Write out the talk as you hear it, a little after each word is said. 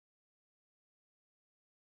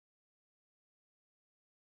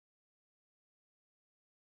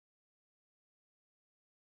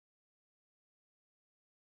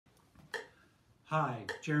Hi,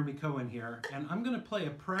 Jeremy Cohen here, and I'm going to play a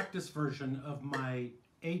practice version of my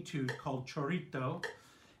etude called Chorito,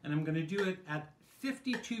 and I'm going to do it at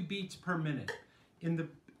 52 beats per minute. In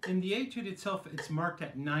the etude itself, it's marked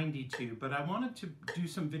at 92, but I wanted to do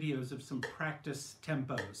some videos of some practice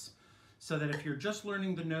tempos, so that if you're just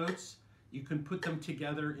learning the notes, you can put them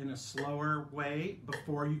together in a slower way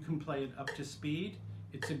before you can play it up to speed.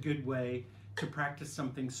 It's a good way to practice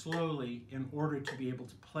something slowly in order to be able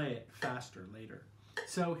to play it faster later.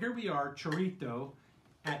 So here we are, Chorito,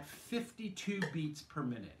 at 52 beats per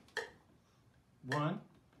minute. 1,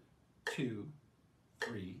 2,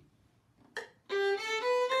 3.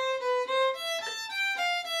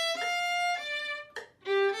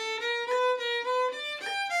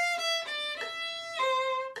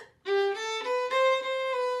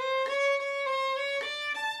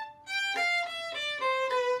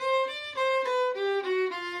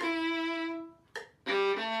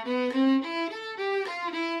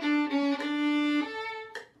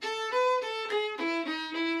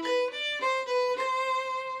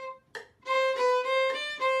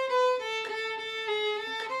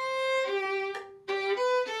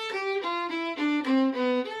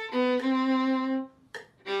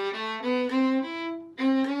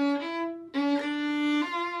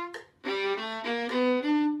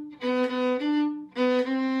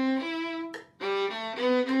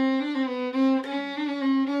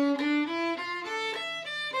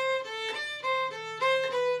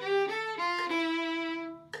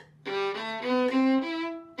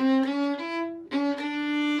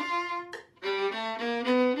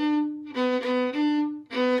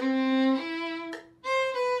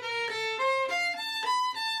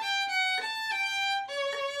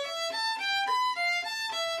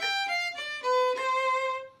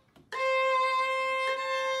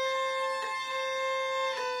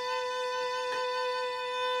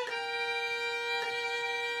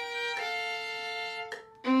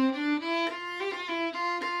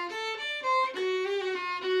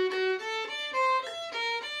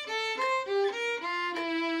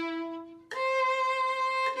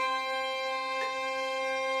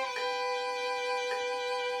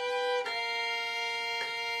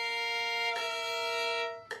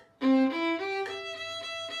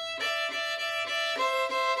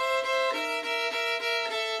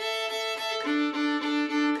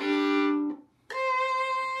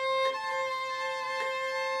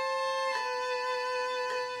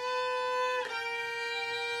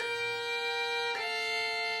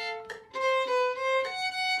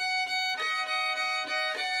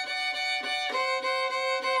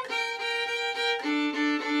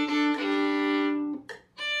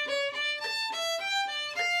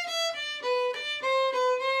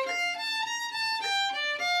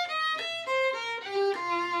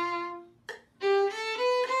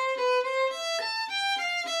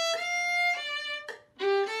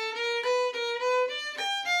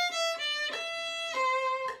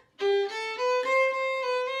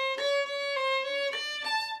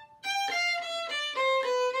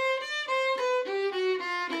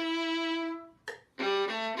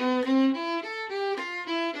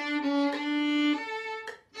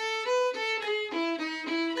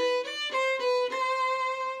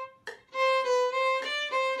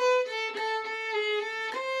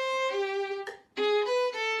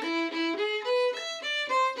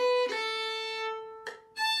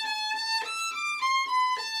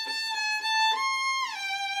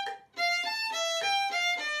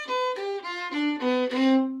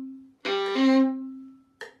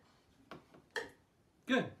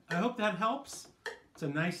 Good. I hope that helps. It's a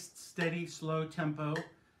nice, steady, slow tempo,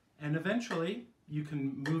 and eventually you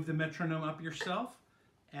can move the metronome up yourself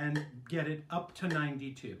and get it up to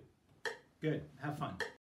 92. Good. Have fun.